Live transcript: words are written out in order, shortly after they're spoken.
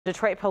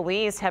Detroit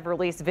police have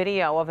released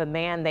video of a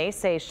man they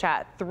say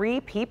shot 3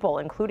 people,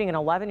 including an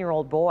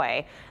 11-year-old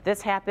boy.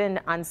 This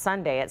happened on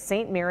Sunday at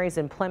St. Mary's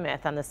in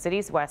Plymouth on the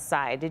city's west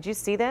side. Did you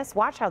see this?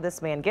 Watch how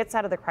this man gets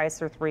out of the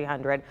Chrysler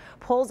 300,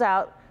 pulls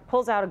out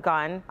a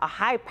gun, a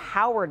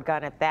high-powered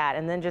gun at that,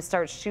 and then just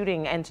starts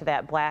shooting into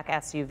that black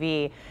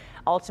SUV,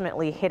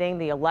 ultimately hitting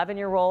the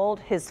 11-year-old,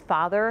 his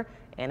father,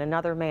 and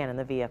another man in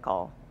the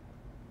vehicle.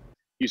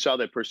 You saw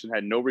that person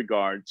had no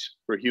regards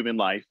for human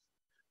life.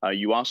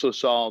 You also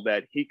saw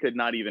that he could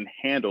not even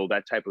handle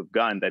that type of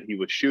gun that he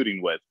was shooting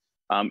with.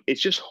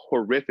 It's just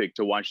horrific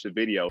to watch the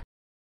video.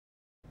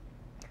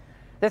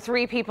 The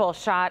 3 people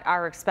shot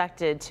are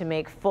expected to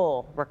make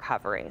full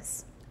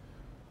recoveries.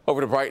 Over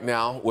to Brighton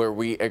now, where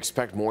we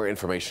expect more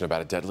information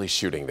about a deadly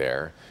shooting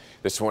there.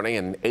 This morning,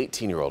 an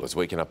 18-year-old is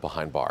waking up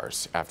behind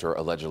bars after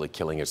allegedly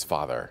killing his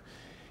father.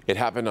 It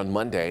happened on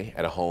Monday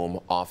at a home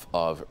off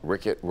of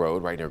Rickett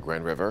Road, right near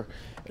Grand River.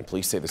 And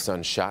police say the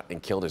son shot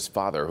and killed his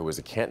father, who was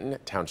a Canton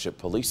Township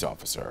police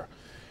officer.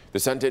 The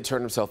son did turn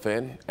himself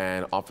in,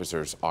 and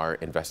officers are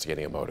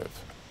investigating a motive.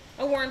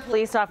 A Warren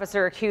police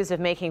officer accused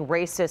of making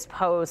racist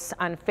posts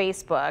on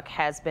Facebook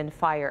has been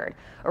fired.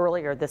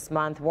 Earlier this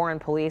month, Warren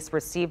police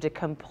received a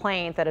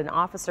complaint that an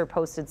officer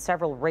posted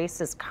several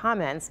racist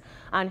comments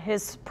on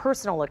his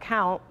personal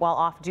account while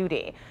off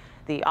duty.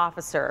 The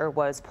officer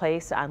was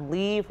placed on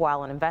leave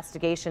while an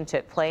investigation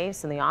took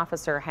place, and the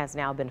officer has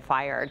now been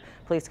fired.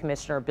 Police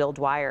Commissioner Bill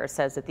Dwyer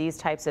says that these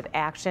types of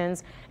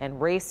actions and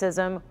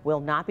racism will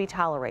not be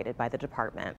tolerated by the department.